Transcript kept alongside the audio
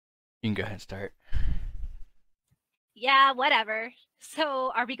You can go ahead and start. Yeah, whatever.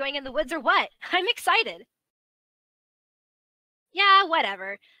 So, are we going in the woods or what? I'm excited. Yeah,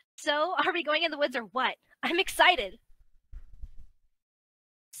 whatever. So, are we going in the woods or what? I'm excited.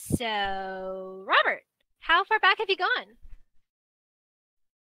 So, Robert, how far back have you gone?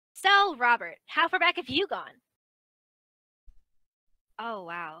 So, Robert, how far back have you gone? Oh,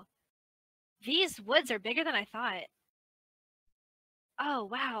 wow. These woods are bigger than I thought. Oh,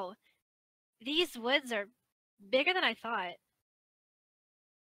 wow. These woods are bigger than I thought.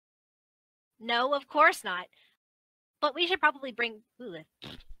 No, of course not. But we should probably bring. Ooh,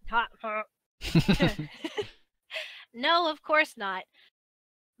 no, of course not.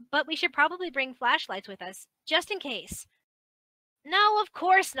 But we should probably bring flashlights with us, just in case. No, of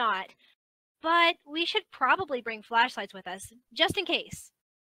course not. But we should probably bring flashlights with us, just in case.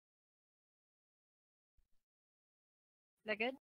 That good?